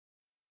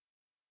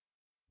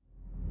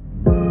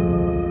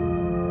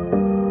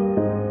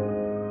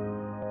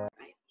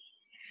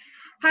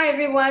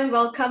everyone,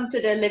 welcome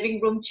to the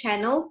Living Room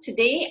channel.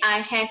 Today I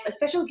have a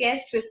special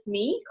guest with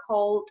me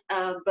called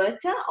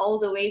Berta, all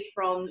the way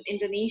from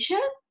Indonesia.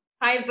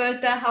 Hi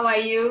Berta, how are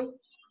you?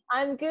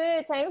 I'm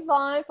good. Thanks,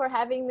 Vaughn, for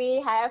having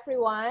me. Hi,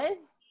 everyone.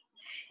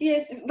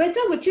 Yes,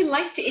 Berta, would you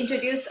like to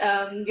introduce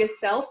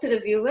yourself to the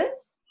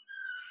viewers?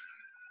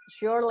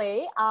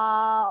 Surely.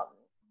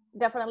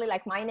 Definitely,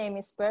 like, my name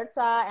is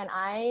Berta, and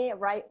I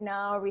right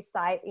now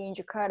reside in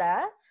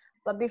Jakarta.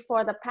 But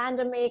before the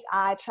pandemic,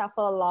 I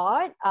travel a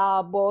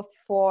lot, both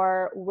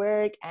for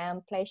work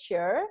and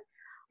pleasure.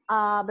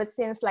 But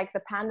since like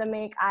the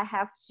pandemic, I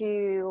have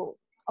to,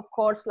 of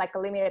course, like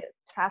limited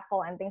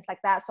travel and things like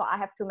that. So I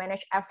have to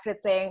manage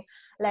everything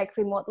like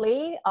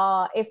remotely.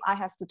 If I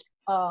have to,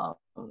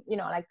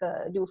 like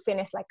do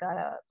finish like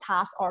a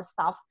task or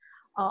stuff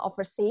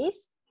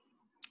overseas.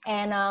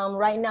 And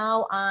right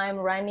now I'm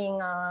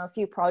running a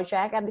few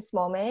projects at this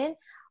moment.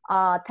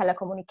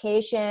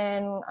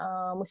 Telecommunication,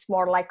 it's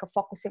more like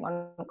focusing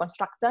on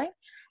constructing,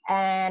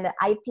 and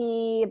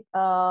IT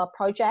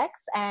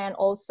projects, and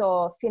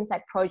also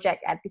FinTech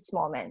project at this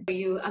moment. For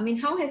you,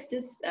 how has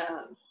this,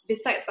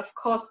 besides of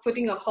course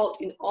putting a halt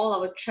in all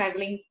our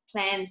traveling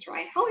plans,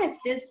 right? How has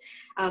this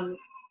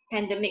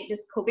pandemic,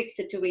 this COVID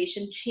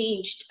situation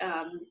changed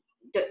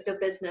the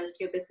business,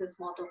 your business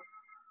model?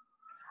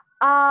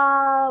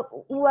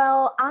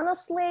 Well,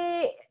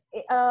 honestly,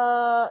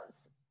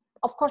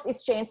 of course,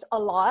 it's changed a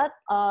lot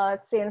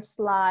since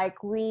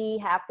like we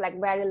have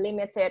like very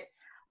limited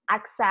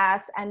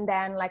access and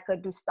then like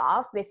do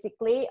stuff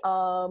basically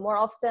more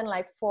often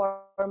like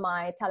for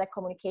my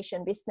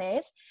telecommunication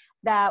business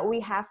that we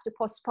have to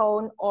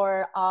postpone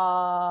or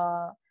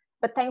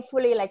but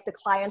thankfully like the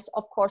clients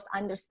of course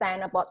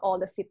understand about all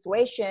the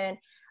situation.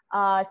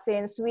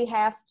 Since we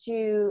have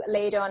to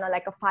lay down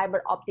like a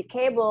fiber optic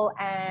cable,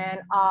 and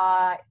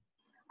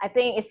I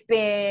think it's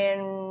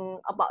been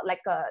about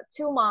like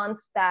 2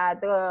 months that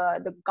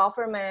the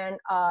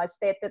government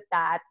stated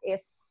that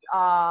it's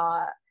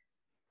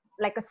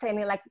like a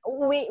semi, like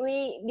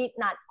we did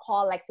not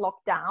call like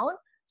lockdown,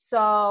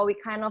 so we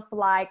kind of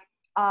like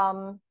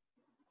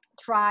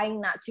trying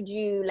not to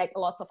do like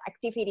lots of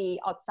activity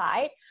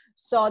outside.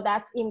 So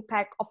that's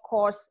impact of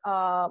course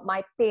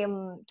my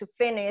team to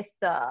finish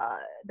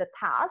the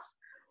task.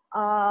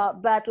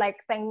 But like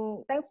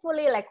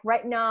thankfully like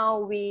right now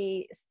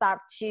we start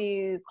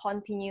to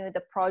continue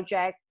the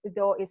project,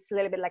 though it's a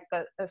little bit like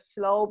a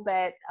slow,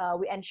 but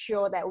we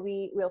ensure that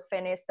we will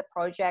finish the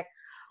project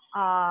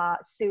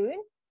soon.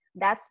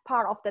 That's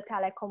part of the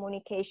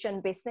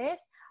telecommunication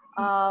business.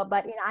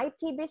 But in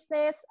IT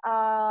business,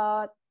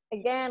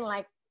 again,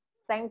 like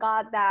thank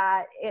God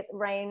that it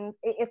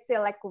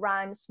still like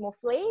runs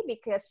smoothly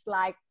because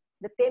like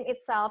the team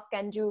itself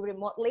can do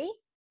remotely.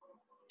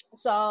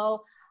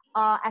 So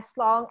as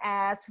long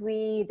as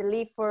we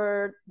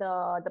deliver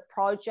the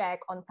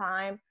project on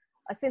time,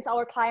 since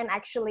our client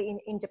actually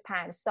in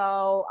Japan,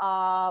 so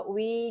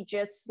we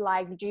just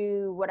like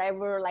do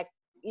whatever, like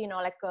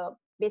like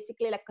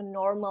basically like a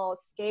normal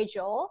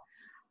schedule,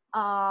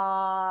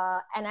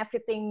 and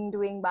everything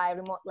doing by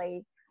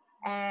remotely.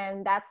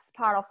 And that's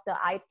part of the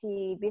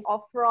IT business.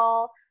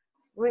 Overall,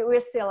 we're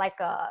still like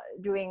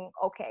doing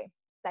okay,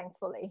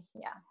 thankfully.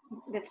 Yeah,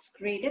 That's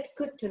great. That's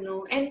good to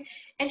know. And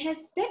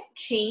has that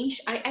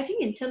changed? I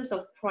think in terms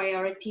of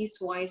priorities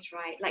wise,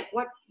 right? Like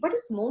what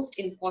is most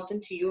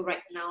important to you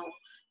right now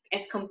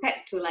as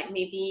compared to like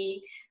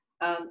maybe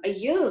a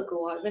year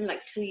ago or even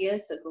like 2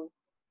 years ago?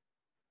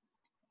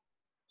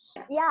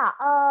 yeah.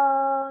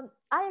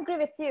 I agree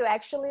with you.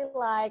 Actually,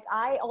 like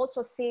I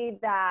also see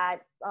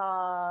that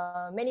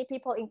many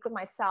people, include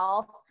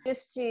myself,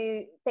 used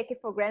to take it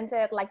for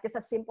granted, like just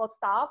a simple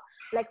stuff.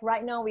 Like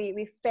right now,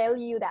 we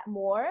value that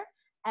more.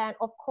 And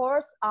of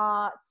course,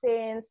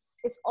 since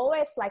it's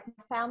always like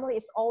family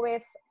is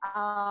always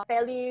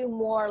value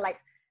more, like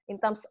in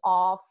terms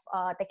of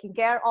taking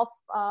care of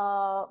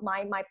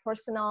my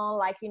personal,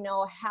 like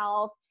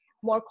health,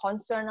 more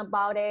concern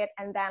about it,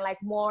 and then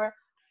like more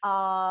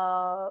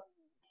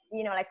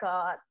like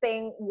a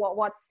thing,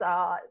 what's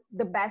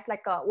the best,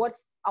 like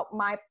what's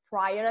my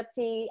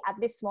priority at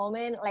this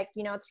moment, like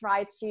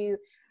try to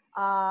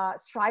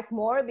strive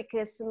more,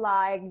 because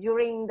like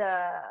during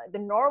the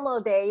normal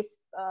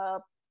days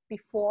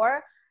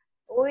before,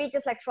 we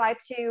just like try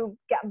to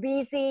get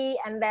busy,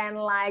 and then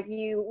like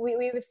we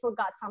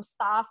forgot some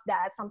stuff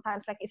that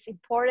sometimes like it's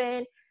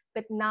important.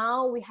 But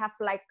now we have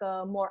like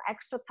more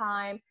extra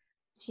time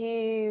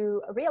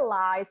to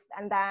realize,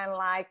 and then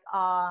like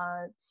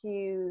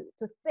to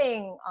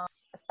think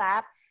a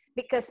step,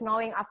 because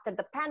knowing after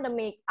the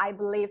pandemic, I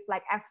believe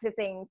like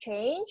everything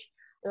changed.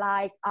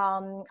 Like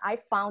I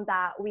found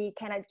that we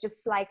cannot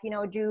just like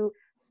do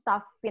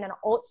stuff in an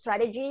old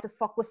strategy to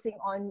focusing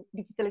on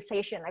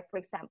digitalization, like for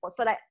example,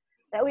 so that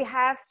we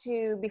have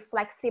to be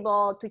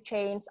flexible to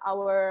change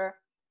our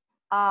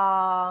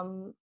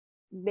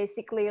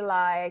basically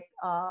like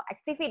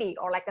activity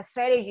or like a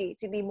strategy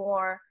to be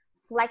more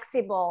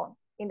flexible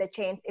in the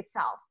change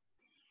itself.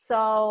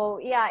 So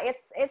yeah,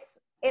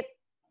 it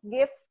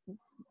gives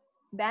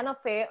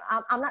benefit.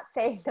 I'm not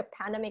saying the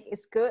pandemic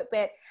is good,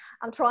 but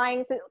I'm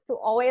trying to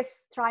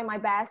always try my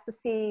best to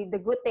see the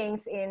good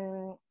things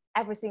in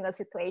every single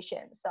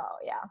situation. So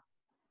yeah.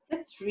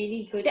 That's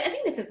really good. I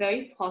think that's a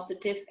very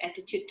positive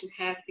attitude to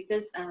have,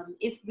 because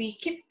if we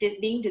keep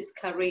being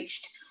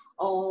discouraged,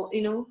 or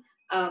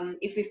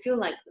if we feel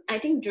like, I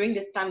think during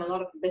this time a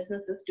lot of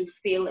businesses do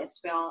fail as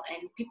well,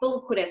 and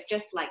people could have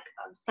just like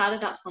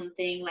started up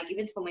something. Like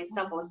even for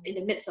myself, I was in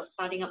the midst of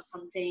starting up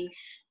something,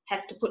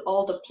 have to put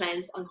all the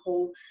plans on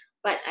hold.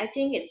 But I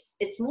think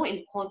it's more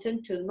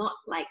important to not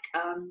like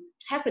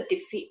have a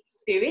defeat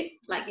spirit.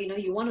 Like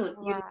you want to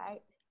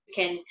Right.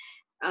 can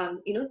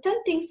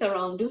turn things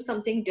around, do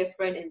something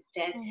different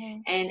instead.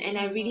 Mm-hmm. And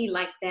I Mm-hmm. really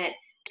like that,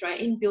 right?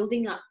 In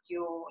building up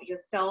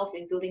yourself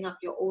and building up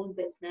your own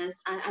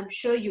business, I'm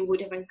sure you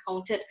would have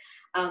encountered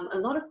a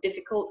lot of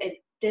difficult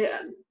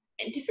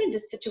and different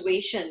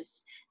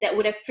situations that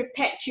would have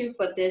prepared you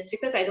for this,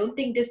 because I don't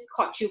think this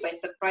caught you by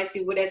surprise.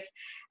 You would have,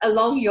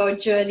 along your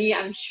journey,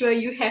 I'm sure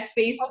you have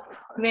faced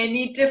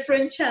many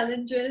different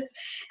challenges.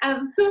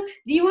 So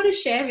do you want to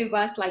share with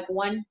us like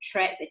one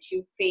threat that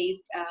you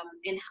faced,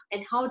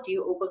 and how do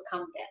you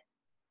overcome that?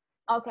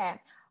 Okay.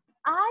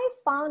 I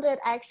found it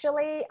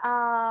actually,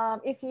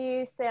 if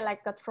you say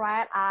like a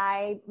threat,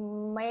 I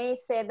may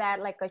say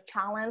that like a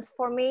challenge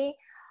for me.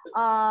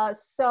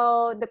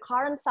 So the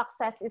current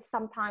success is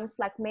sometimes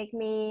like make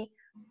me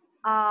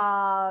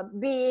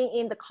being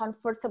in the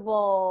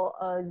comfortable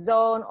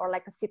zone, or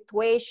like a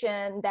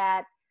situation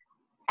that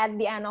at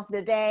the end of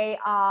the day,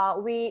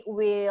 we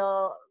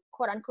will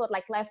quote unquote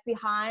like left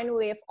behind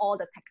with all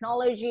the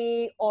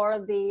technology or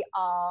the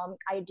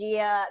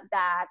idea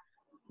that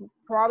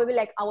probably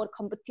like our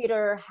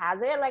competitor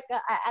has it like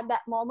at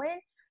that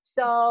moment.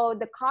 So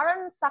the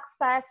current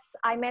success,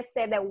 I may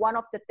say that one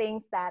of the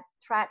things that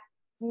threat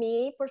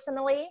me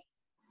personally.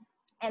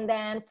 And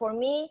then for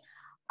me,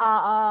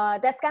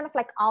 that's kind of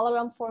like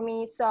alarm for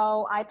me.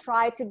 So I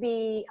try to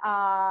be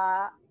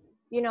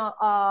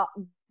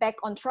back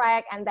on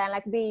track, and then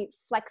like be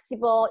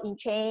flexible in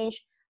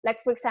change. Like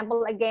for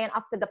example, again,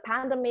 after the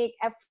pandemic,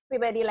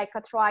 everybody like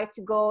try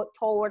to go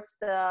towards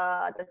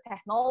the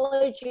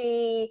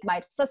technology by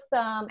the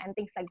system and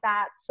things like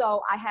that.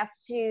 So I have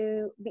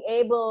to be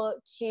able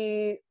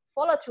to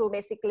follow through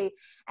basically,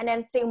 and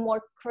then think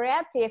more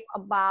creative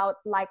about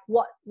like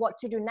what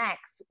to do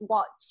next,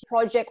 what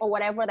project or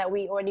whatever that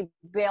we already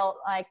built,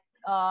 like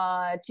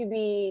to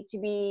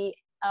be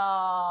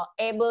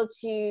able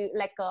to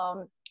like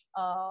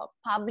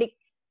public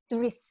to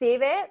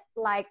receive it,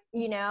 like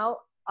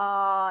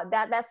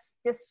that's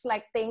just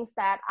like things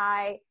that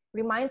I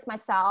reminds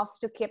myself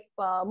to keep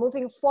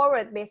moving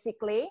forward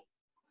basically,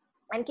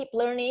 and keep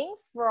learning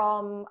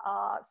from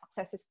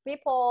successful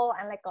people,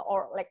 and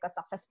or like a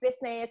success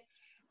business.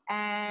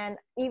 And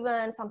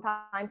even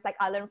sometimes like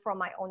I learn from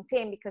my own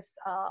team, because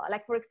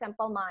like for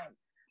example,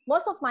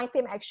 most of my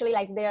team actually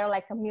like they're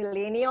like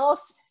millennials.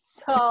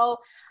 So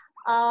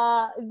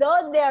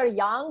though they're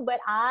young, but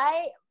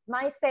I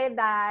might say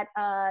that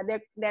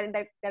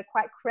they're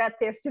quite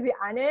creative, to be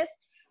honest.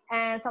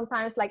 And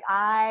sometimes like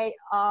I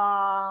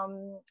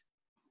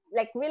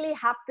like really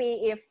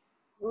happy if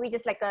we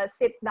just like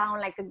sit down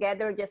like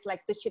together, just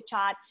like to chit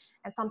chat.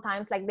 And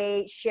sometimes like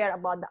they share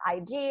about the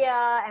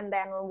idea, and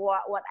then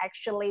what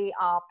actually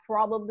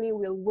probably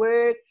will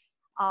work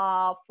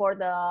for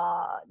the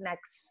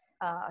next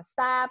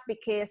step,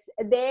 because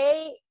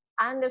they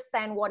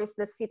understand what is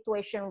the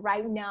situation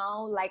right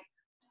now, like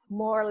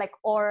more like,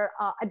 or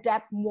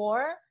adapt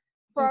more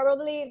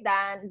probably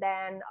than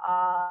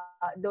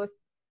those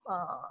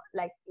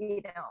like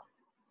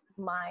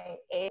my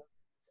age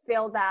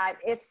feel that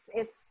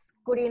it's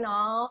good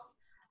enough,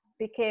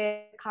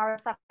 because current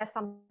success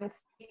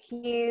sometimes make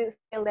you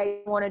feel that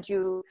you want to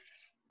do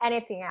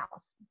anything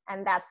else.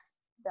 And that's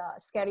the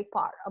scary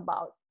part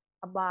about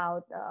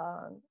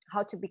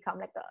how to become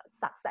like a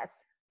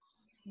success.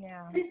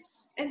 Yeah.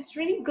 It's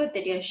really good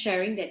that you're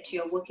sharing that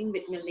you're working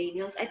with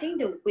millennials. I think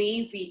the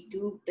way we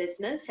do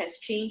business has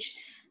changed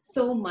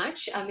so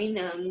much. I mean,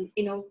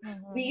 we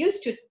Mm-hmm.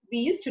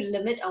 used to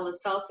limit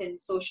ourselves in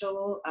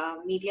social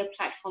media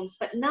platforms,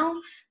 but now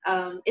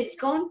it's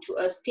gone to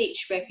a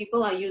stage where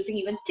people are using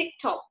even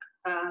TikTok.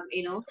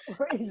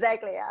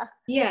 Exactly, yeah.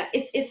 Yeah,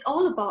 it's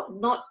all about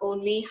not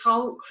only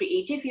how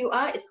creative you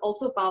are, it's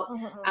also about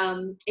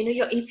Mm-hmm.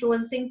 your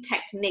influencing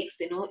techniques.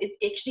 It's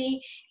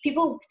actually,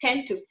 people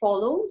tend to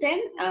follow them,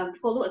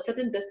 follow a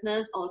certain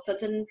business or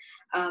certain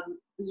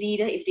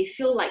leader if they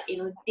feel like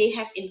they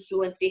have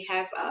influence, they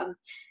have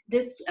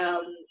this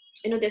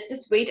there's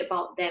this weight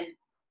about them.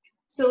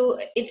 So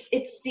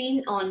it's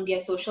seen on their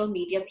social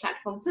media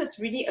platforms. So it's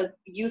really a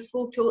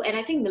useful tool, and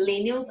I think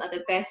millennials are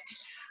the best.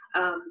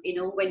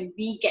 When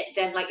we get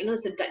them, like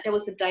there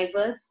was a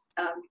diverse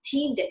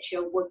team that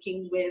you're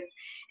working with,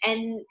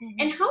 and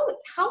Mm-hmm.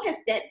 how has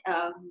that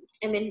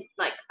I mean,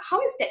 like,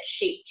 how has that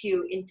shaped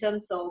you in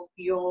terms of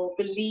your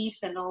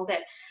beliefs and all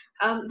that?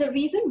 The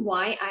reason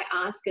why I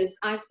ask is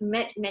I've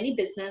met many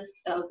business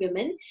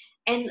women,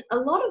 and a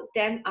lot of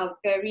them are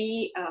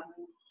very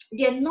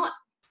they're not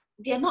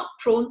they're not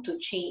prone to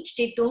change.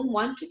 They don't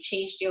want to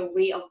change their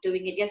way of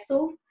doing it. They're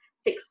so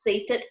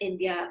fixated in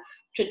their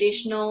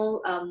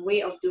traditional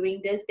way of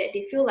doing this that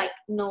they feel like,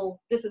 no,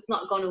 this is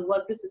not going to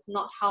work. This is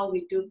not how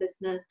we do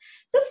business.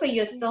 So for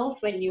yourself,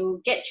 when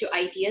you get your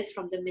ideas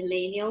from the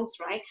millennials,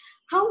 right,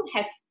 how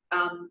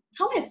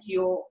has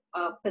your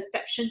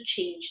perception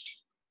changed?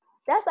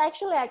 That's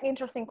actually an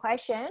interesting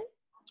question,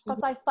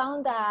 because I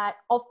found that,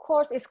 of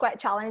course, it's quite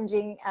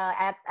challenging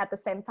at the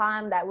same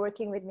time that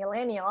working with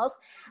millennials,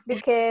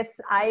 because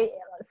I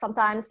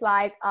sometimes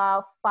like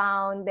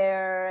found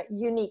their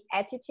unique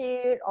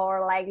attitude,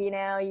 or like, you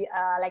know,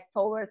 like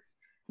towards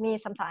me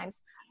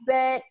sometimes.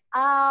 But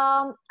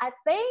I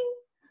think,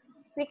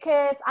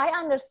 because I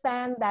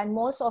understand that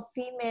most of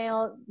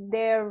female,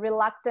 they're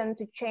reluctant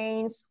to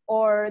change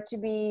or to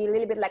be a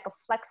little bit like a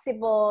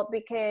flexible,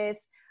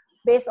 because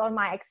based on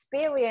my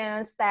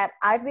experience that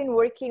I've been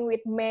working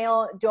with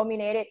male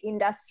dominated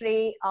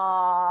industry,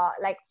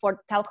 like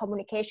for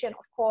telecommunication,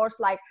 of course,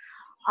 like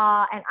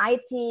and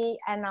IT,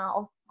 and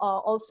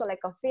also like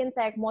a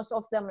FinTech, most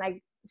of them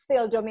like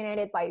still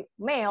dominated by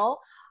male,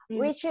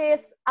 which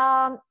is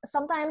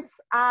sometimes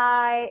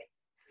I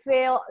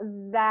feel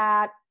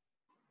that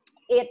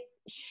it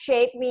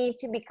shaped me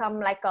to become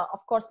like a,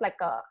 of course,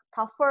 like a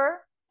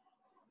tougher,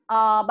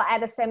 but at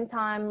the same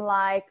time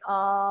like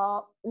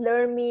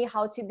learn me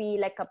how to be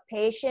like a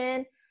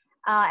patient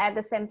at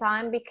the same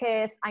time,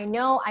 because I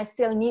know I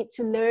still need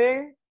to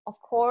learn,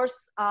 of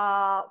course,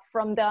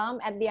 from them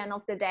at the end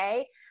of the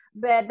day.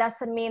 But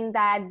doesn't mean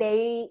that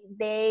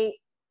they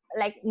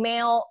like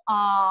male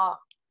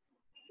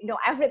you know,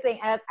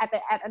 everything at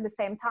the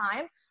same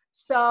time.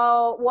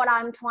 So what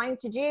I'm trying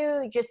to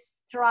do,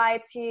 just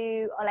try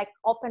to like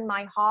open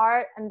my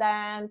heart, and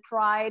then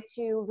try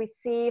to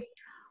receive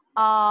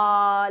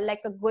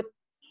like a good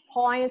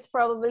points,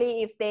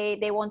 probably, if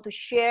they want to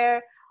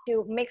share,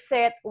 to mix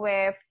it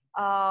with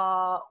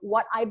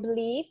what I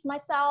believe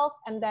myself,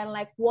 and then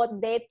like what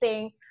they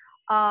think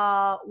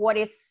what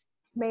is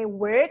may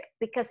work.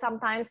 Because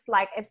sometimes,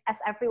 like as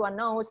everyone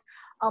knows,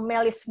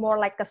 male is more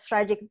like a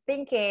strategic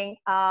thinking,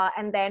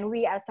 and then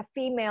we as a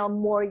female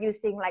more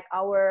using like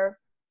our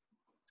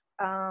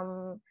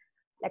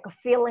like a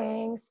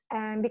feelings,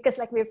 and because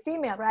like we're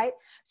female, right?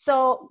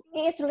 So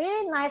it's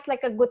really nice,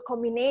 like a good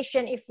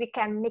combination if we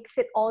can mix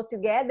it all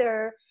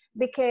together.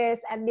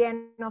 Because at the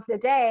end of the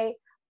day,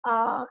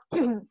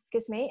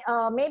 excuse me,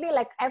 maybe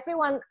like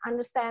everyone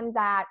understand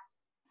that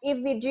if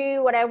we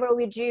do whatever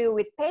we do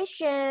with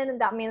passion,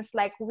 that means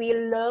like we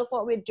love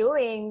what we're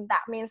doing,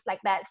 that means like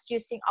that's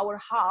using our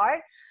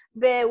heart.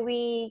 But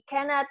we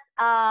cannot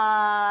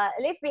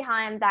leave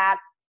behind that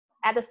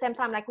at the same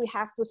time, like we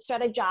have to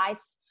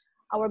strategize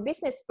our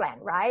business plan,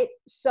 right?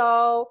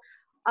 So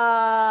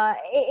I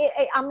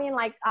mean,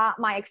 like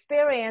my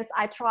experience,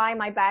 I try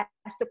my best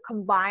to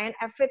combine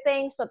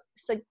everything, so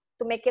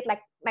to make it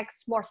like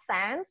makes more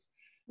sense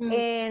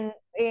in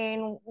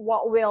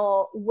what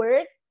will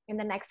work in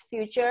the next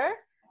future.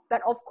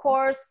 But of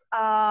course,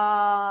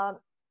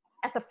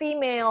 as a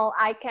female,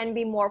 I can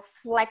be more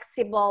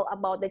flexible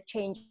about the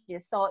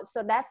changes.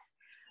 So that's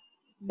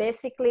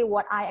basically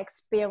what I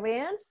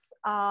experience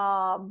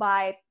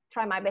by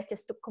trying my best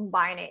just to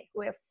combine it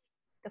with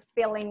the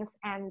feelings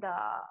and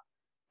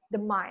the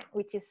mind,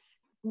 which is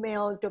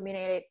male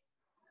dominated,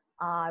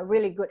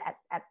 really good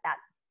at that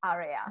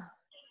area.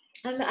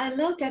 And I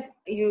love that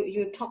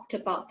you talked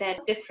about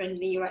that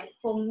differently, right?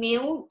 For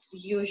males,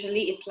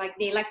 usually it's like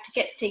they like to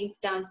get things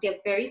done. They're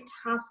very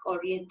task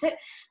oriented.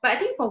 But I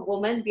think for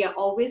women, we are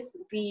always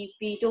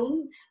we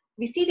don't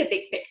we see the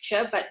big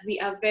picture, but we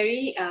are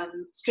very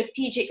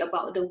strategic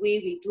about the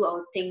way we do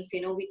our things.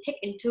 You know, we take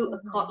into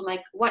account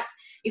like what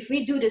if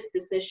we do this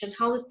decision,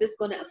 how is this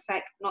going to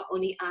affect not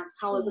only us?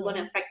 How is it going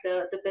to affect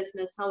the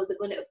business? How is it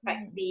going to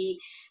affect the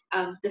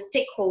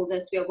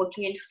stakeholders we are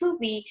working in? So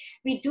we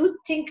do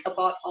think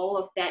about all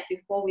of that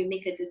before we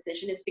make a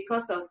decision. It's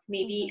because of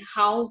maybe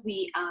how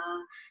we are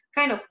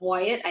kind of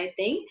wired, I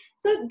think.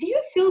 So do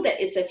you feel that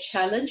it's a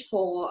challenge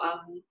for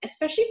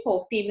especially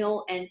for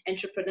female and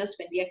entrepreneurs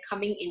when they are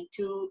coming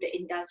into the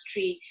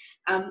industry?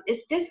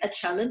 Is this a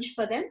challenge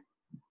for them?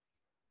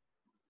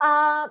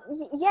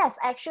 Yes,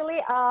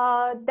 actually,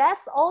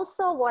 that's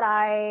also what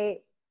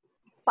I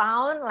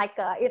found, like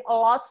in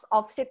lots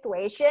of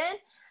situation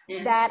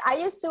that I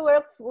used to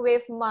work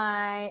with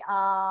my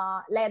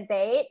late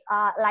date,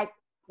 like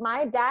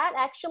my dad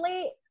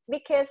actually,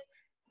 because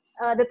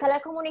the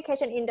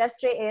telecommunication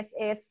industry is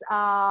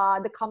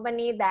the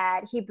company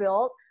that he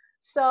built.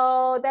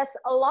 So there's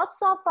a lots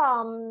of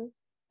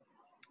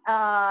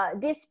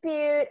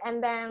dispute,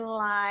 and then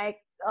like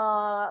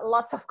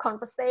lots of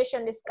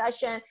conversation,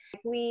 discussion.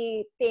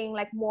 We think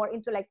like more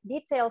into like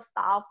detailed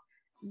stuff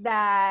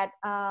that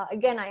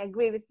again, I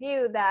agree with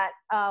you that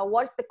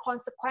what's the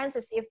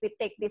consequences if we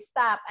take this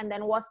step, and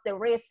then what's the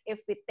risk if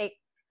we take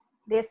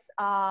this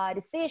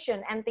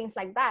decision, and things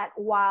like that.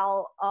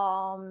 While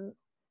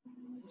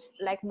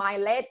like my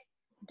late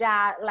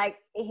dad, like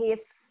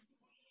he's,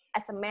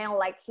 as a male,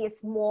 like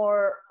he's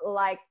more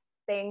like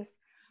things,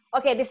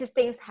 okay, this is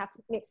things have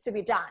needs to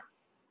be done.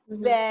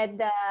 Mm-hmm.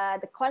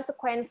 but the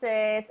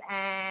consequences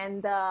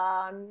and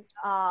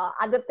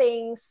other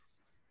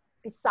things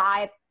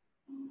beside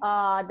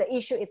the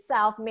issue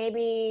itself,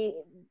 maybe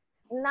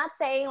not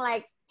saying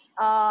like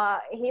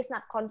he's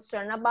not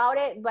concerned about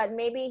it, but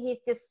maybe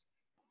he's just,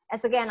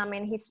 as again, I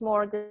mean, he's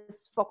more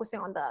just focusing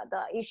on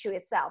the issue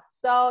itself.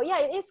 So yeah,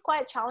 it is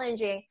quite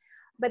challenging.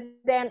 But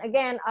then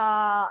again,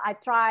 I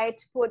try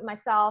to put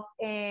myself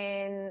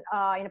in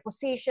a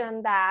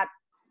position that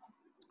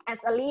as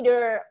a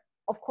leader,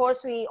 of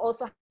course, we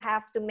also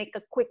have to make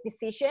a quick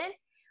decision.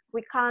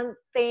 We can't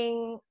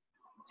think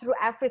through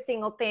every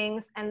single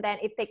things, and then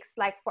it takes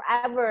like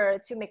forever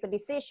to make a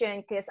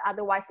decision, because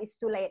otherwise it's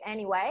too late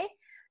anyway.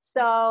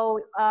 So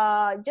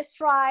just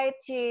try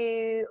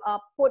to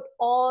put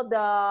all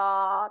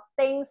the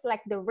things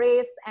like the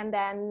risk and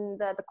then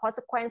the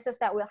consequences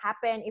that will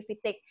happen if we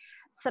take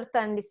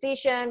certain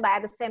decision, but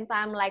at the same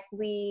time, like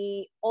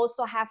we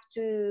also have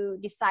to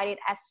decide it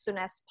as soon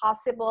as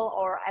possible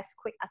or as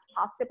quick as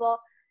possible,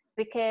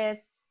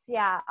 because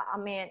yeah, I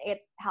mean,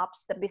 it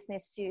helps the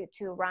business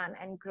to run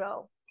and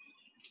grow.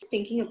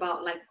 Thinking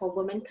about like for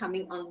women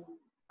coming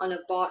on a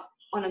board,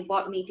 on a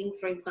board meeting,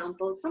 for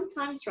example,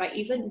 sometimes, right,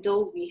 even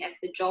though we have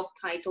the job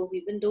title,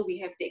 even though we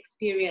have the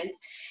experience,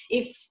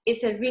 if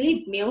it's a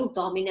really male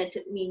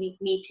dominated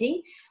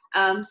meeting,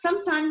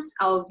 sometimes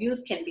our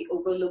views can be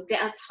overlooked.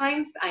 There are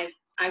times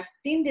I've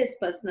seen this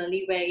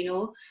personally where, you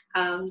know,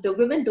 the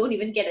women don't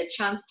even get a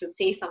chance to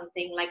say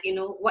something, like, you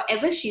know,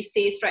 whatever she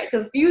says, right,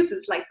 the views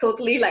is like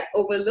totally like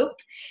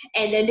overlooked,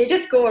 and then they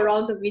just go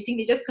around the meeting,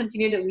 they just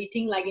continue the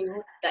meeting like, you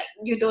know, that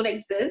you don't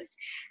exist.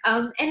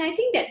 And I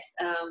think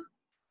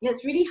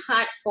that's really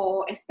hard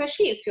for,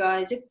 especially if you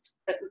are just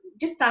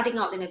starting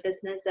out in a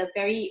business, a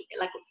very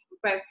like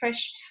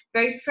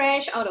very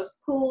fresh out of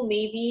school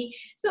maybe.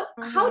 So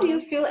how do you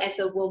Mm-hmm. feel as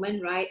a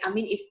woman, right? I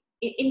mean, if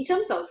in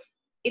terms of,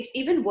 it's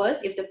even worse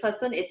if the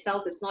person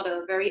itself is not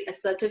a very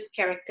assertive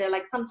character,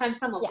 like sometimes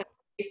some of Yeah. them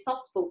are very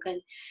soft spoken,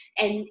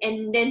 and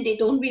then they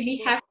don't really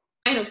have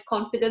kind of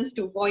confidence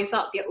to voice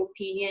out their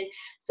opinion.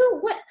 So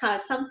what are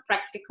some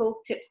practical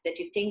tips that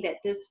you think that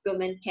this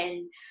woman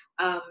can,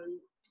 um,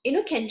 you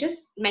know, can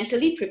just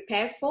mentally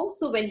prepare for,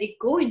 so when they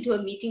go into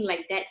a meeting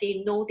like that,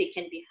 they know they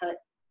can be heard?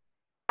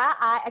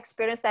 I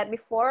experienced that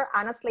before,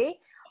 honestly,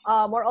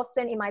 more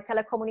often in my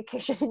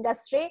telecommunication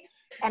industry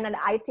and in the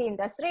IT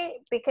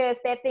industry, because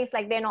they think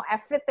like they know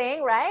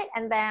everything, right?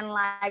 And then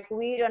like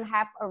we don't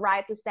have a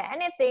right to say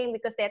anything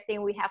because they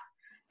think we have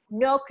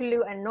no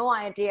clue and no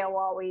idea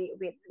what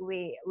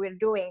we're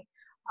doing.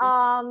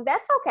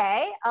 That's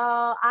okay.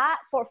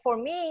 For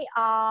me,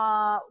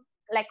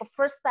 like a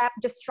first step,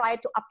 just try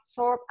to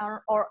absorb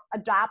or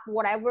adapt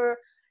whatever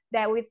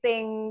that we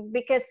think,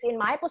 because in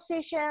my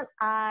position,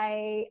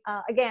 I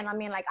again, I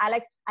mean, like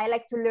I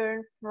like to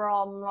learn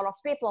from a lot of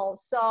people.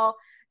 So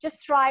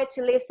just try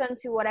to listen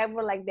to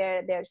whatever like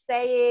they're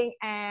saying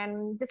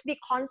and just be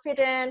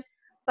confident.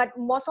 But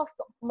most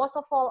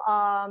of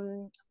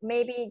all,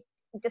 maybe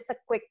just a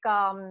quick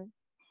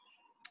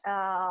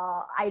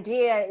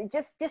idea,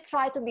 just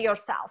try to be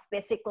yourself,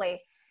 basically,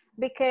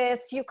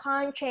 because you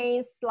can't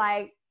change,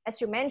 like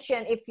as you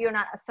mentioned, if you're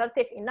not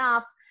assertive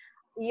enough,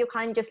 you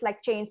can't just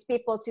like change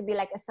people to be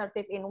like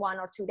assertive in 1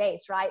 or 2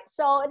 days, right?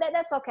 So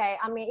that's okay.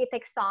 I mean, it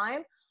takes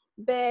time.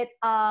 But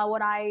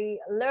what I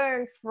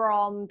learned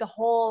from the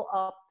whole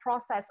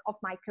process of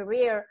my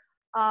career,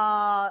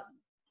 uh,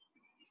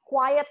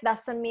 quiet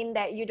doesn't mean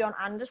that you don't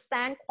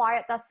understand.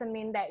 Quiet doesn't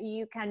mean that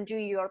you can do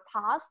your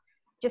task.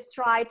 Just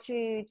try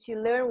to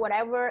learn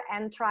whatever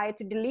and try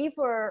to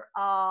deliver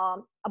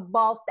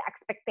above the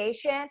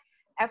expectation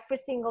every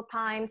single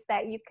times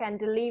that you can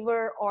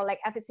deliver, or like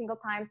every single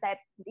times that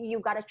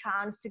you got a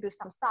chance to do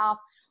some stuff,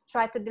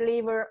 try to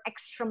deliver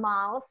extra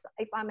miles,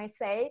 if I may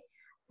say.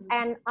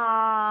 And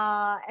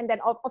then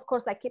of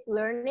course like keep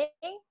learning.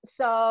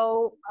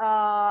 So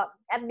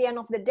at the end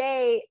of the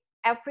day,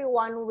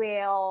 everyone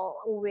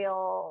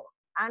will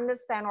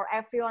understand, or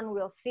everyone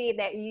will see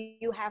that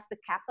you have the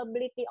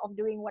capability of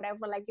doing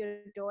whatever like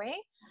you're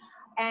doing,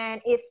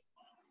 and it's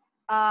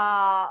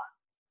uh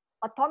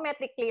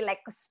automatically like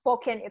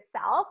spoken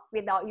itself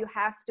without you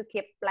have to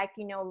keep like,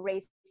 you know,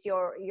 raise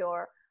your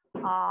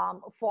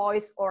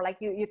voice, or like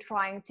you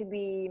trying to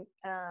be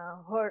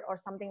heard or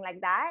something like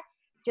that.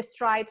 Just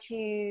try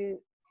to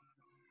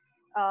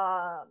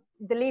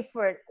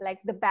deliver like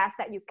the best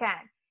that you can.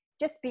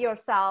 Just be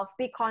yourself,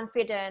 be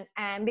confident,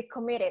 and be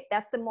committed.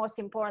 That's the most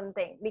important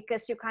thing,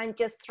 because you can't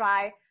just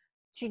try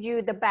to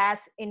do the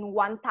best in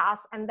one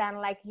task and then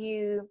like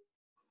you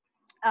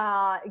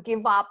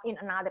give up in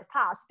another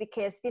task,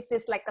 because this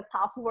is like a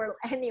tough world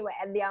anyway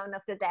at the end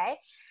of the day.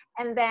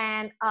 And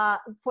then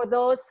for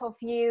those of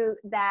you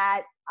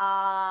that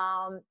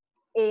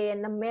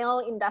in the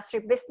male industry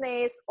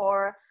business,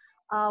 or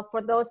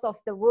for those of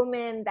the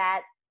women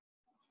that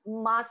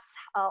must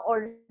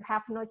or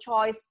have no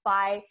choice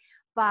by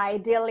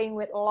dealing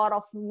with a lot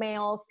of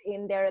males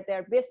in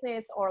their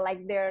business or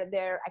like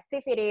their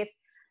activities,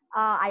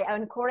 I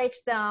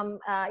encourage them,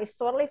 it's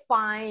totally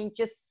fine,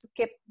 just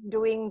keep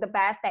doing the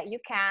best that you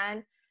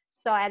can.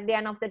 So at the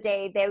end of the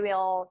day, they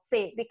will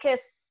see,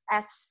 because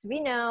as we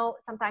know,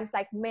 sometimes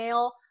like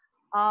male,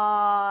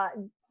 uh,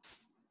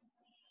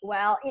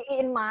 well,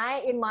 in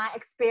my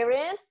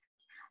experience,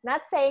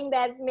 not saying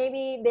that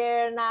maybe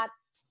they're not,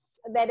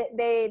 that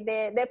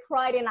they're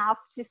pride enough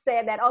to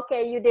say that,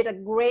 okay, you did a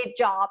great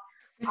job.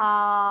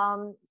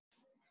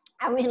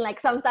 I mean, like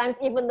sometimes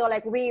even though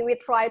like we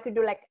try to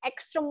do like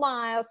extra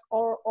miles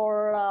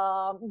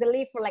or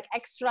deliver like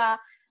extra,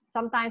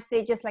 sometimes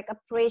they just like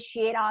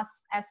appreciate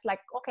us as like,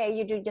 okay,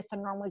 you do just a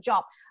normal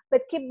job.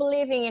 But keep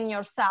believing in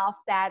yourself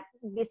that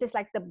this is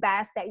like the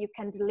best that you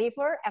can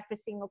deliver every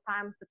single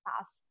time the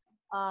task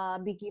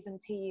be given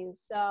to you.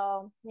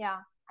 So yeah,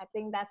 I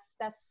think that's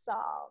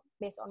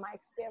based on my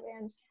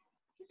experience.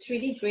 It's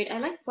really great. I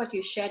like what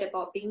you shared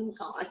about being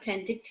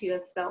authentic to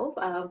yourself,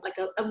 like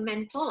a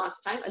mentor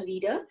last time, a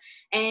leader,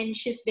 and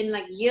she's been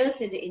like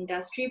years in the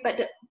industry.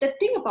 But the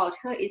thing about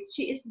her is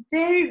she is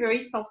very, very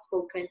soft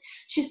spoken.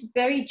 She's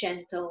very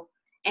gentle,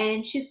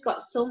 and she's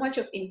got so much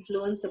of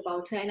influence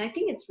about her. And I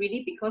think it's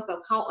really because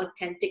of how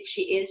authentic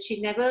she is. She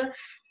never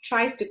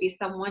tries to be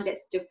someone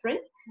that's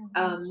different.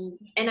 And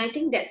I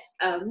think that's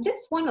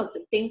one of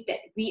the things that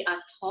we are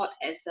taught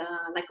as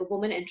like a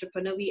woman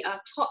entrepreneur. We are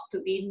taught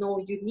to be, no,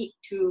 you need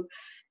to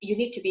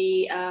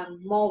be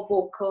more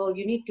vocal,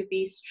 you need to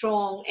be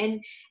strong,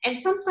 and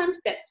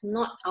sometimes that's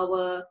not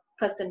our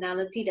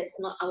personality, that's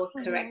not our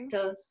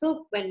character.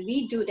 So when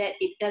we do that,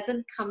 it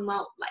doesn't come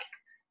out like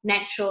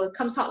natural, it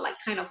comes out like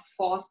kind of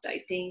forced,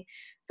 I think.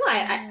 So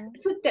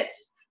so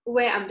that's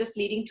where I'm just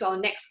leading to our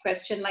next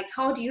question. Like,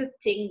 how do you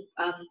think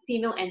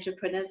female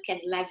entrepreneurs can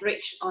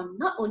leverage on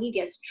not only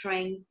their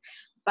strengths,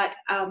 but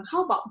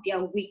how about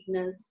their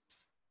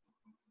weakness?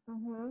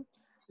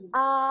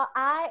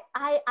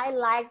 I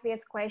like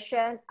this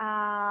question.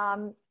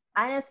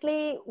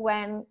 Honestly,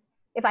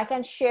 if I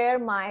can share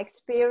my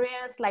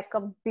experience, like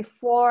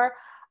before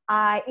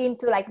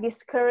into like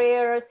this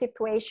career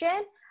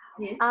situation,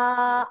 Yes.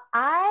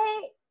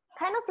 I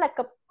kind of like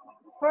a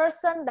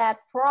person that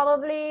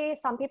probably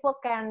some people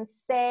can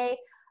say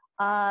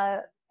a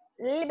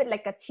little bit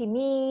like a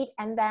timid,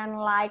 and then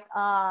like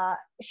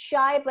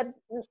shy, but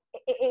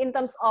in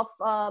terms of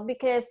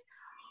because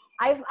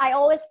I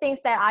always think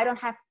that I don't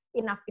have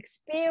enough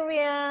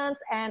experience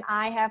and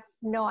I have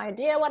no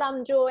idea what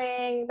I'm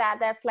doing.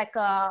 That's like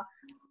a,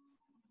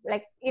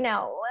 like, you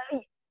know,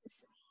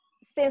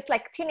 since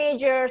like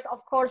teenagers,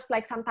 of course,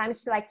 like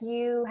sometimes like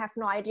you have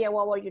no idea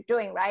what you're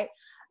doing, right?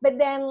 But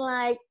then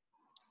like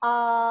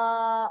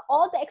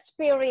all the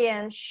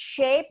experience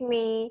shaped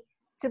me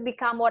to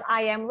become what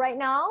I am right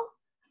now.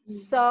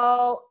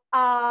 So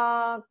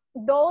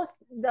those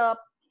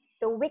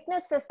the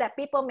weaknesses that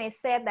people may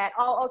say that,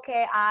 oh,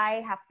 okay,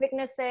 I have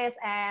weaknesses,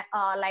 and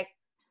like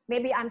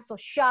maybe I'm so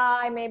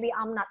shy, maybe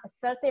I'm not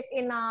assertive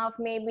enough,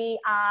 maybe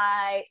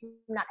I'm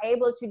not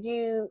able to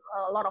do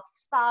a lot of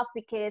stuff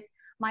because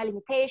my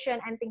limitation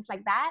and things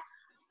like that.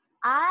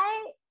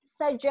 I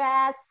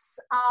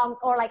suggest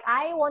or like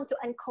I want to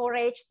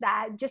encourage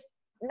that just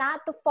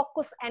not to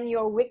focus on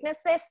your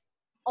weaknesses.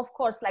 Of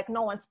course, like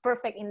no one's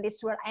perfect in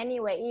this world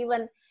anyway.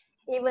 Even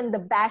the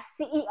best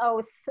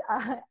CEOs,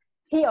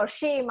 he or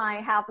she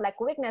might have like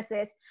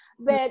weaknesses,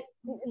 but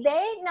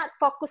they not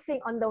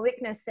focusing on the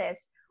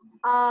weaknesses.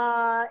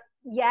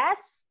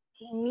 Yes,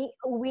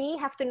 we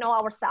have to know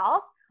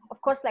ourselves.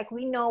 Of course, like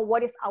we know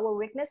what is our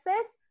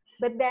weaknesses,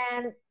 but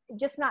then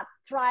just not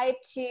try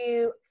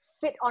to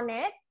fit on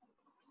it.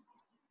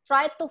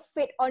 Try to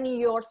fit on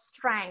your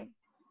strength.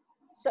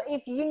 So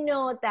if you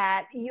know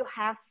that you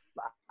have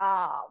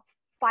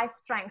 5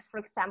 strengths, for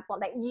example,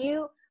 that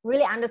you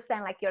really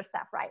understand like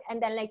yourself, right?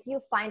 And then like you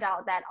find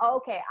out that, oh,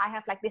 okay, I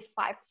have like this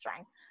 5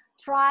 strengths.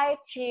 Try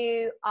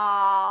to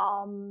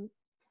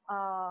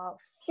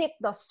fit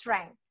those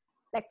strengths,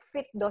 like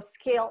fit those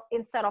skill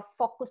instead of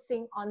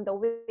focusing on the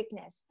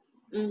weakness.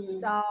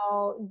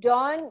 So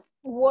don't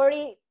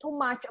worry too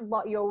much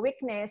about your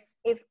weakness,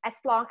 if as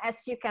long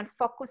as you can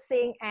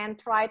focusing and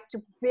try to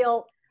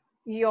build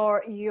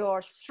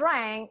your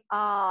strength.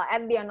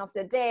 At the end of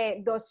the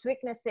day, those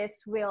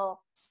weaknesses will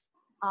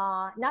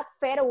not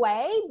fade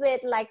away,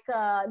 but like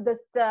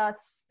the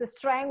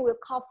strength will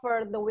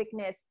cover the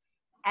weakness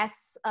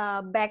as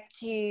back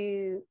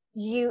to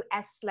you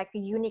as like a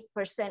unique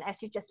person,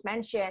 as you just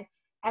mentioned,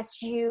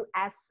 as you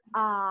as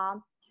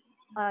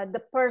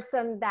the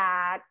person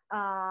that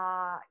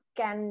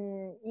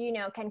can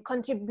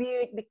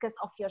contribute because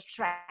of your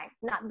strength,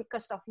 not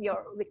because of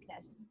your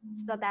weakness.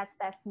 So that's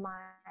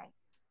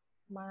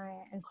my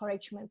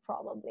encouragement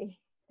probably.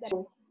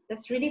 So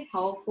that's really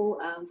powerful,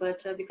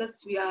 Berta,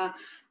 because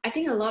I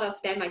think a lot of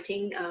them, I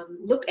think,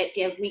 look at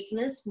their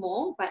weakness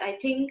more, but I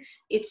think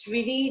it's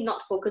really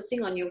not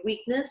focusing on your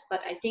weakness, but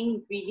I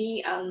think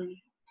really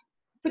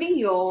putting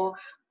your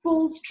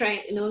full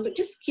strength,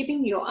 just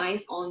keeping your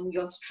eyes on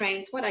your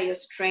strengths. What are your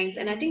strengths?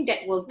 And I think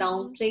that will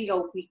downplay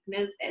your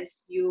weakness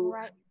as you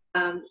Right.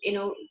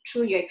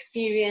 through your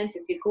experience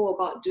as you go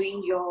about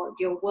doing your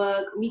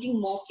work, meeting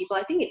more people,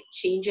 I think it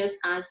changes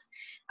us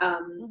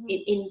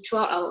in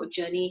throughout our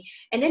journey.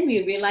 And then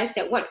we realize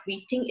that what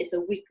we think is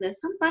a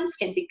weakness sometimes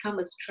can become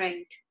a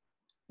strength.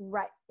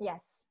 Right.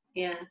 Yes.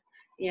 Yeah.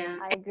 Yeah.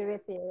 I agree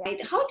with you. Yeah.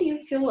 Right. How do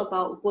you feel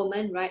about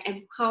women, right,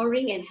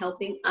 empowering and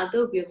helping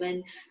other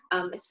women,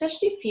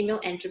 especially female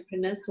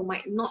entrepreneurs who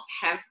might not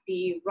have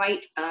the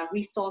right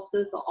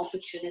resources or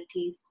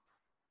opportunities?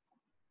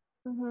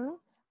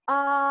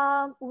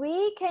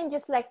 We can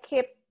just like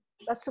keep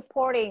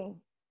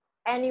supporting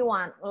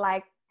anyone,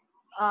 like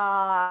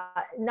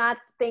not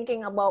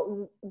thinking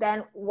about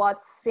then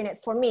what's in it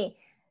for me.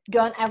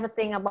 Don't ever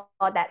think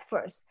about that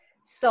first.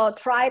 So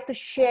try to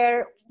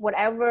share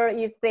whatever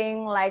you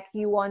think like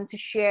you want to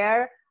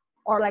share,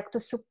 or like to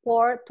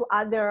support to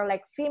other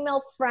like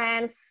female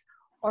friends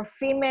or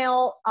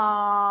female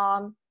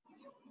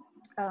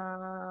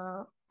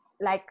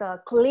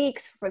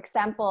colleagues, for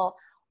example,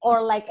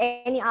 or like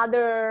any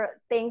other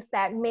things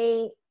that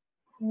may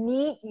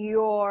need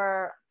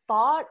your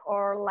thought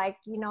or like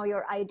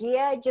your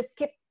idea. Just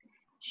keep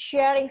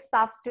sharing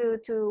stuff to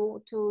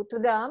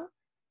them,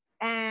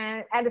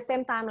 and at the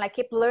same time like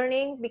keep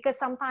learning, because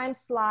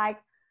sometimes like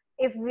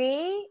if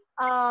we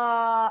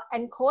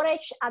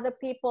encourage other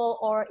people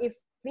or if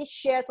we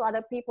share to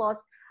other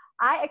people's,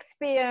 I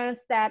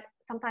experience that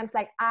sometimes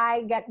like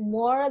I get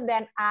more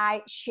than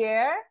I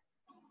share,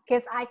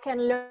 because I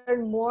can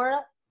learn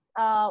more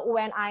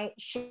when I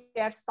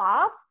share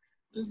stuff.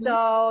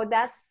 So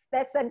that's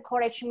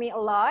encouraged me a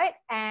lot,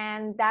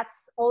 and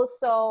that's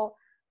also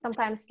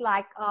sometimes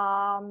like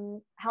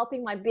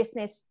helping my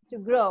business to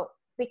grow,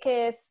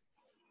 because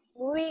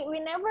we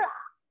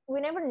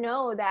never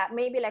know that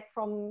maybe like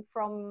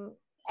from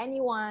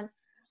anyone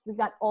we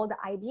got all the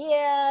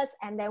ideas,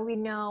 and then we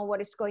know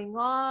what is going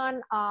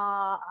on,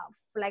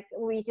 like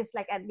we just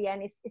like at the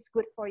end it's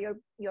good for your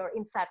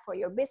insight for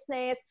your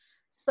business.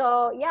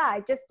 So yeah,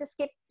 just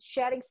keep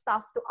sharing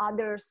stuff to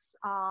others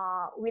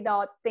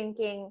without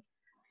thinking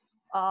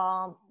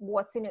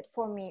what's in it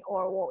for me,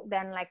 or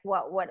then like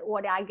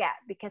what I get,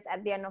 because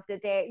at the end of the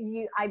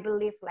day I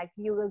believe like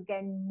you will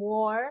gain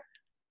more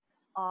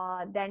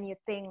than you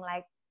think,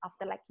 like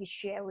after like you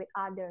share with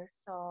others.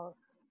 So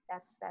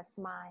that's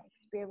my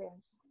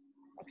experience,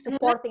 like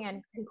supporting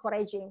and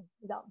encouraging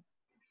them.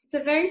 It's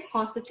a very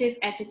positive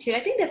attitude. I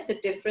think that's the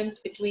difference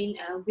between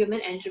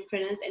women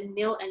entrepreneurs and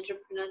male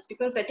entrepreneurs,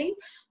 because I think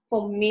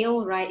for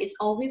male, right, it's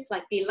always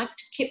like they like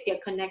to keep their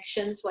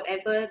connections,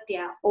 whatever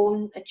their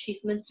own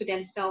achievements to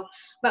themselves.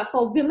 But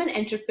for women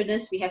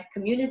entrepreneurs, we have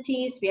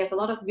communities, we have a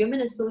lot of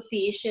women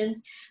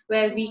associations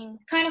where we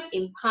kind of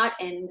impart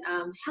and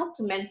help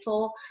to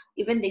mentor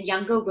even the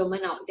younger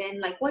women out there. And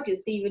like what you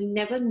say, you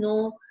never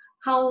know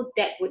how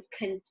that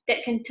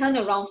can turn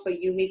around for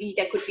you. Maybe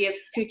there could be a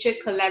future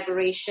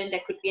collaboration,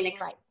 there could be an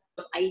exchange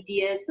of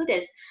ideas. So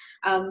there's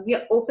we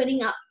are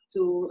opening up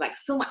to like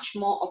so much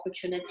more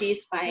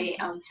opportunities by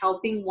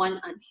helping one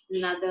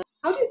another.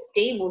 How do you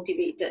stay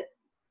motivated?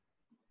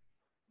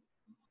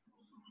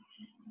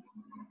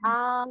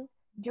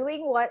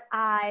 Doing what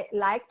I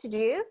like to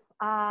do,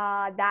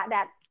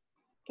 that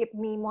keep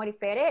me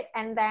motivated.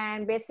 And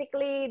then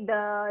basically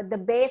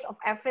the base of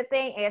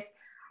everything is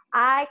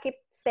I keep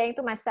saying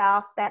to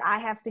myself that I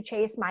have to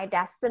chase my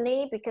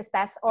destiny, because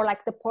that's, or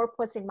like the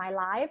purpose in my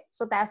life.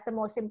 So that's the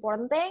most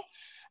important thing.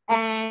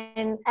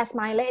 And as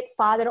my late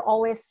father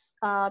always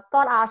taught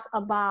us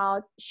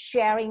about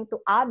sharing to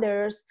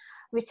others,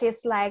 which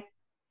is like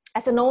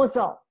as a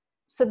nozzle.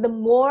 So the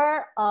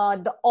more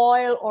the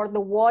oil or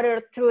the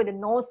water through the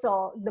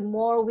nozzle, the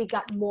more we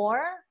got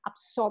more,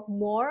 absorb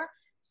more,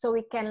 so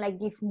we can like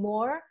give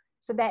more.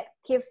 So that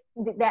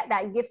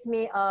gives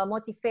me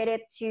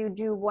motivated to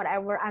do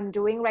whatever I'm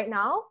doing right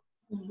now.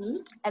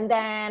 And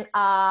then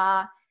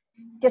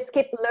just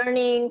keep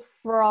learning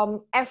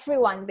from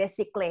everyone,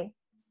 basically,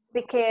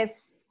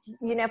 because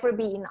you never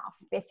be enough,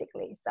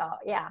 basically. So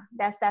yeah,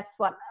 that's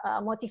what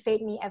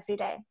motivate me every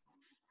day,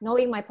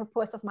 knowing my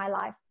purpose of my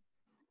life.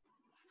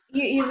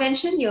 You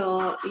mentioned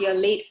your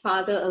late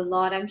father a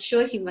lot. I'm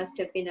sure he must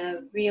have been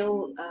a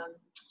real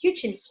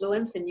huge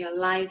influence in your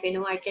life.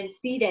 I can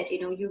see that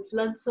you've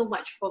learned so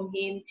much from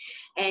him,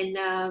 and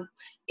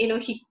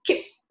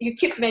you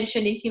keep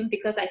mentioning him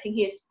because I think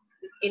he has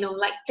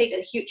like played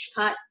a huge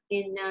part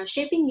in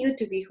shaping you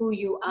to be who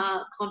you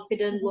are, a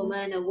confident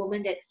woman, a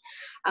woman that's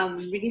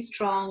really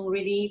strong,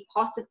 really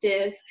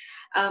positive.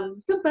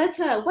 So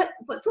Berta, what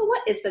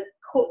is a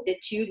quote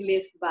that you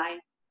live by?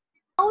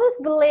 Always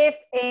believe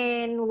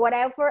in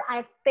whatever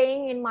I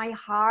think in my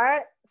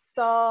heart,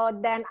 so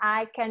then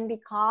I can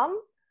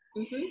become.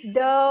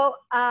 Though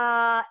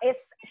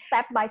it's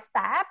step by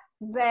step,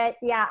 but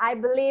yeah, I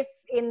believe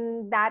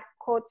in that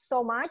quote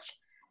so much.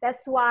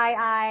 That's why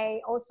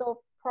I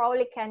also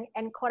probably can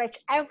encourage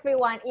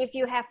everyone, if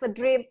you have a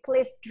dream,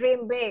 please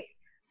dream big,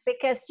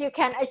 because you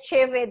can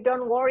achieve it.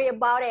 Don't worry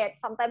about it.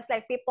 Sometimes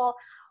like people,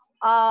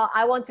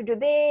 I want to do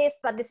this,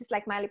 but this is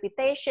like my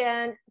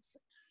limitation.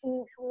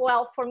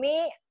 Well, for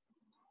me,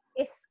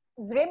 it's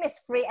dream is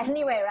free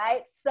anyway,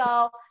 right?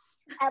 So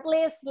at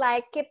least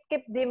like keep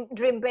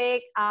dream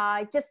big.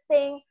 Just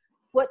think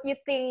what you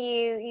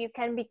think you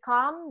can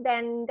become,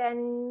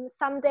 then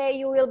someday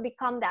you will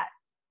become that.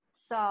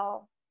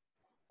 So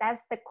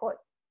that's the quote.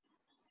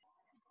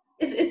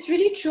 It's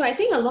really true. I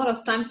think a lot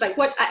of times, like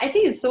what I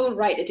think it's so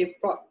right that you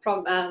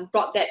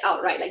brought that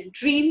out, right? Like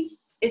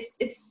dreams,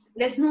 it's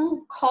there's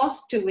no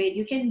cost to it.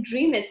 You can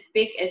dream as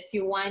big as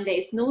you want. There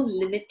is no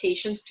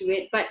limitations to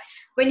it. But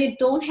when you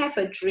don't have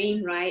a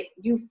dream, right,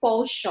 you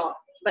fall short.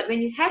 But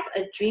when you have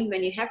a dream,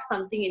 when you have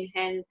something in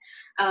hand,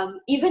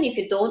 even if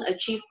you don't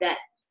achieve that,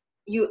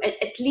 you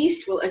at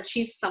least will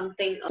achieve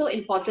something. So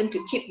important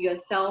to keep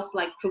yourself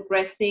like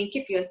progressing,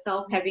 keep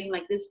yourself having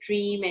like this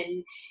dream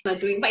and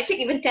doing, might take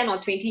even 10 or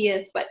 20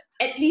 years, but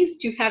at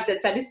least you have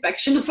that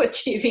satisfaction of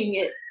achieving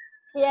it.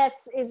 Yes,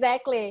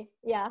 exactly.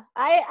 Yeah,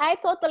 I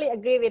totally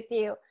agree with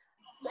you.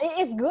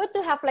 It's good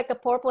to have like a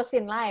purpose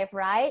in life,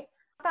 right?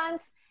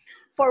 Sometimes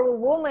for a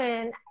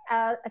woman,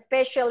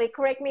 especially,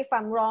 correct me if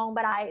I'm wrong,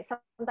 but I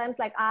sometimes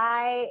like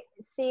I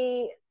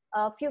see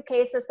a few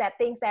cases that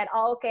thinks that,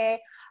 oh, okay,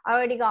 I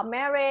already got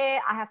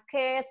married, I have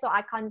kids, so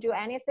I can't do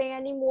anything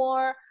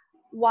anymore.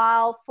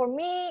 While for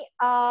me,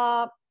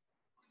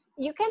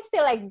 you can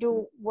still like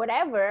do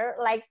whatever,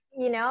 like,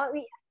 you know,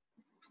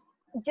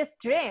 just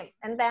dream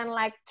and then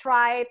like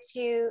try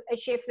to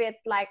achieve it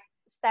like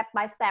step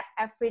by step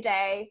every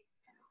day.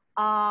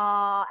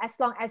 As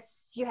long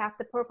as you have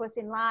the purpose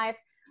in life,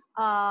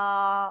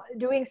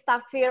 doing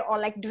stuff here or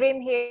like dream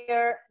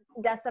here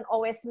doesn't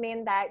always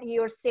mean that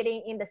you're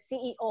sitting in the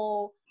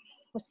CEO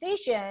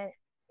position.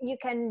 You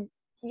can,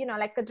 you know,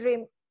 like a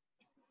dream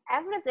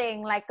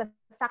everything. Like a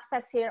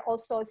success here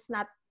also is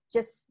not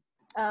just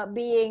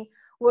being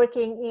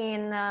working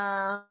in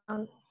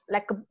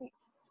like a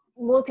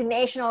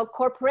multinational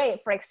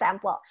corporate, for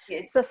example.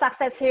 Yes. So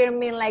success here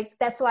mean like,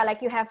 that's why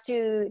like you have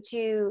to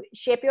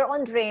shape your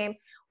own dream,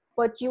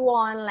 what you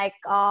want, like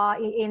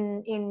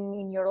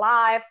in your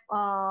life,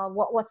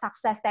 what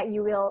success that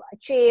you will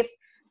achieve.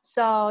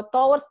 So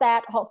towards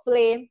that,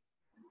 hopefully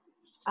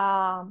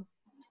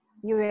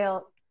you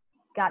will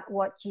get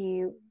what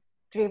you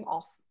dream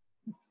of.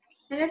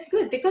 And that's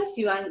good because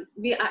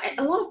we are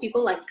a lot of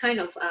people like kind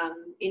of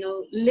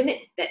limit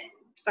that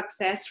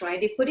success, right?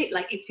 They put it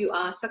like, if you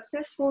are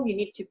successful, you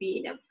need to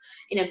be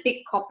in a big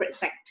corporate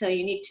sector,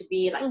 you need to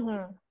be like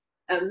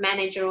a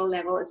managerial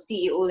level, a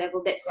CEO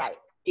level. That's Right.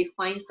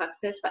 define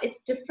success. But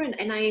it's different,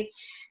 and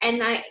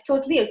I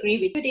totally agree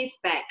with you. 2 days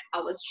back I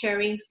was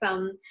sharing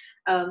some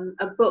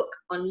a book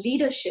on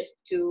leadership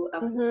to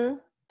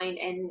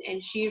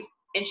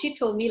and she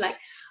told me like,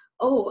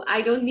 oh,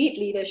 I don't need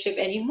leadership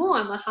anymore,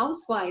 I'm a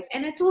housewife.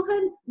 And I told her,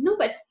 no,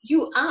 but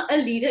you are a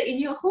leader in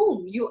your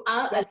home, you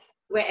are a, Yes.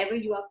 wherever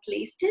you are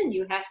placed in,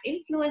 you have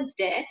influence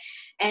there.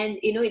 And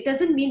it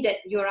doesn't mean that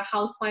you're a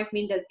housewife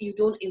mean that you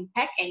don't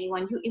impact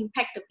anyone, you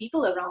impact the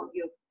people around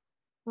you.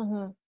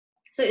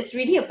 So it's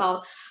really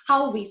about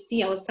how we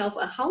see ourselves.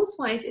 A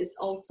housewife is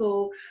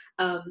also,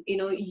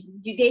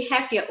 they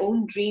have their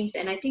own dreams,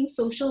 and I think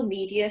social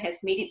media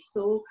has made it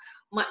so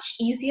much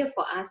easier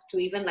for us to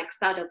even like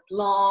start a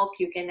blog.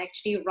 You can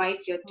actually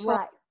write your talk.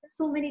 Right.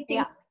 So many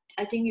things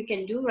I think you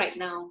can do right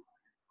now.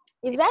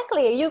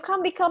 Exactly. You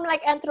can become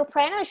like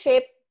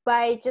entrepreneurship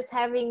by just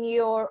having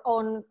your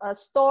own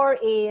store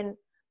in,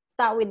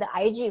 start with the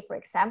IG, for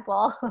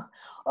example,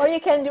 or you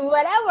can do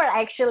whatever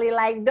actually,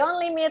 like don't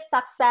limit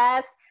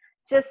success.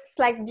 Just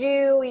like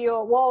do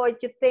your,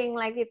 what you think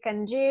like you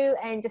can do,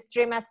 and just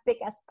dream as big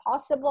as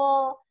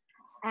possible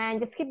and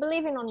just keep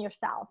believing on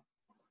yourself.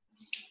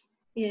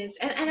 Yes,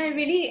 and I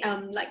really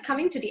like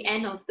coming to the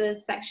end of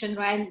this section,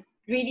 right?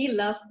 Really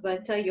love,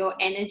 Berta, your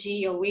energy,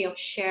 your way of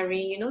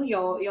sharing,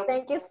 your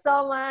Thank you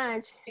so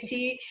much.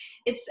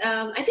 it's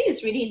I think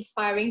it's really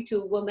inspiring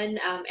to women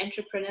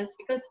entrepreneurs,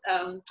 because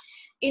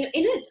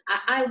it's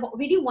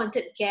really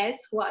wanted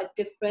guests who are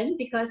different,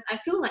 because I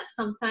feel like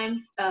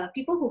sometimes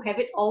people who have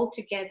it all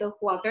together,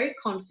 who are very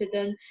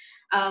confident,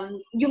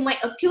 you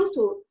might appeal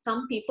to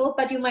some people,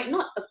 but you might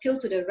not appeal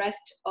to the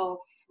rest of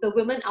the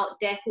women out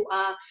there who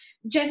are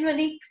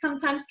generally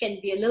sometimes can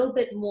be a little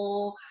bit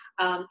more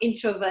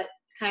introvert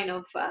kind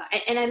of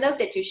and I love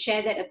that you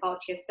share that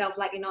about yourself,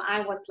 like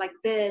I was like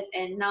this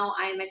and now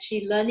I'm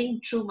actually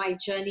learning through my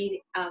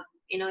journey.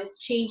 It's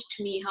changed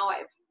me, how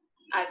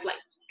I've like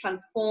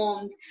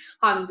transformed,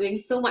 how I'm doing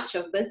so much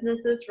of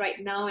businesses right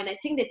now. And I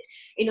think that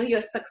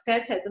your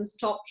success hasn't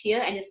stopped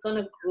here, and it's going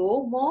to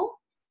grow more.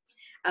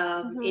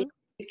 You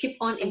keep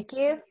on Thank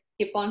you.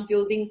 keep on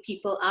building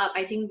people up.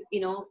 I think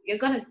you're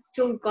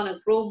still gonna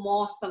grow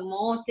more, some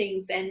more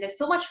things, and there's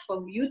so much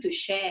for you to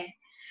share.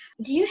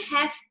 Do you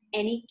have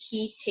any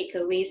key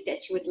takeaways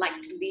that you would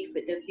like to leave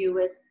with the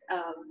viewers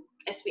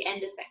as we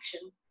end the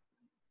section?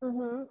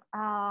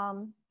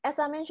 As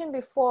I mentioned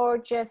before,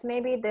 just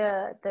maybe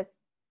the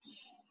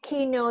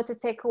keynote to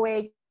take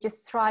away,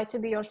 just try to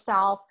be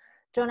yourself.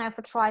 Don't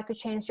ever try to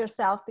change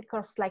yourself,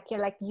 because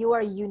you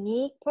are a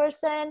unique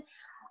person,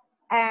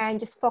 and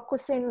just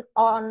focusing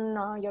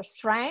on your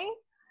strength,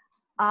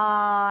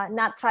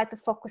 not try to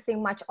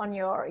focusing much on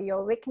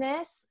your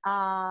weakness.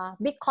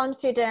 Be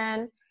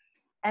confident,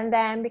 and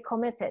then be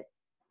committed,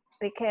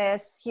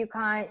 because you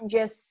can't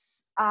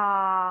just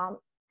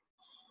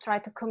try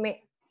to commit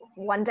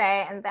one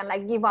day and then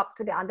like give up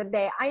to the other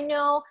day. I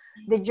know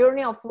the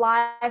journey of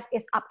life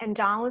is up and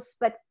downs,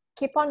 but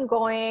keep on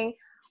going.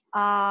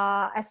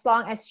 As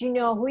long as you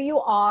know who you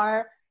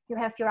are, you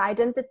have your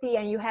identity,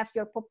 and you have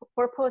your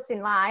purpose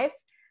in life,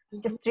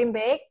 just dream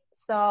big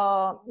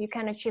so you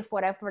can achieve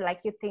whatever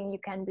like you think you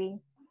can be.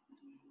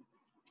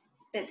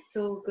 That's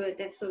so good.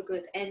 That's so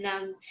good. And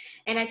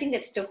I think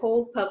that's the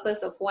whole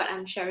purpose of what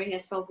I'm sharing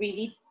as well.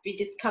 Really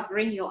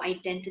rediscovering your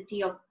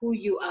identity of who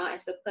you are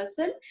as a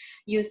person,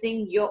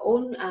 using your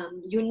own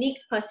unique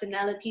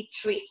personality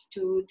traits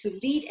to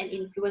lead and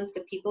influence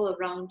the people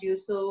around you.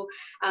 So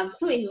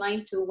so in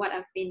line to what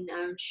I've been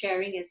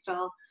sharing as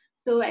well.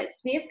 So as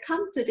we have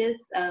come to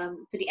this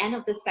to the end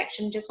of this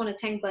section, just want to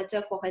thank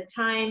Berta for her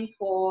time,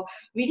 for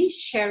really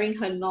sharing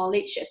her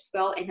knowledge as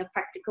well and her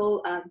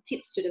practical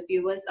tips to the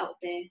viewers out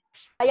there.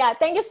 Yeah,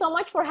 thank you so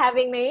much for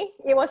having me.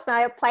 It was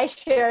my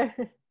pleasure.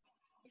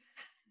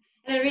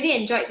 And I really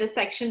enjoyed this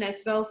section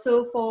as well.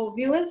 So for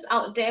viewers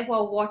out there who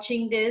are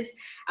watching this,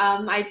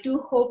 I do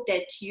hope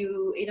that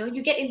you know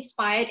you get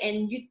inspired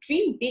and you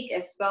dream big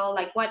as well,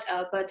 like what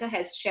Berta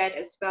has shared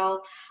as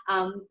well.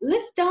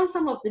 List down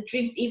some of the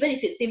dreams, even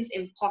if it seems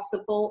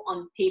impossible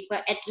on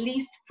paper. At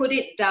least put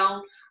it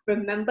down.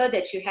 Remember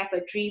that you have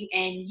a dream,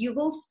 and you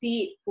will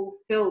see it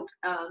fulfilled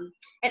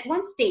at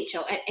one stage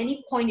or at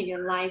any point in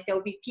your life. There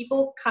will be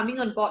people coming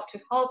on board to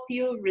help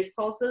you,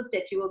 resources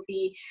that you will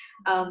be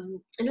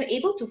you know,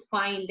 able to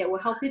find that will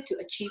help you to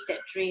achieve that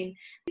dream.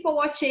 Thank you for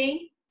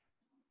watching.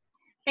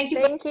 Thank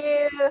you. Thank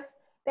you.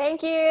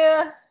 Thank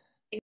you.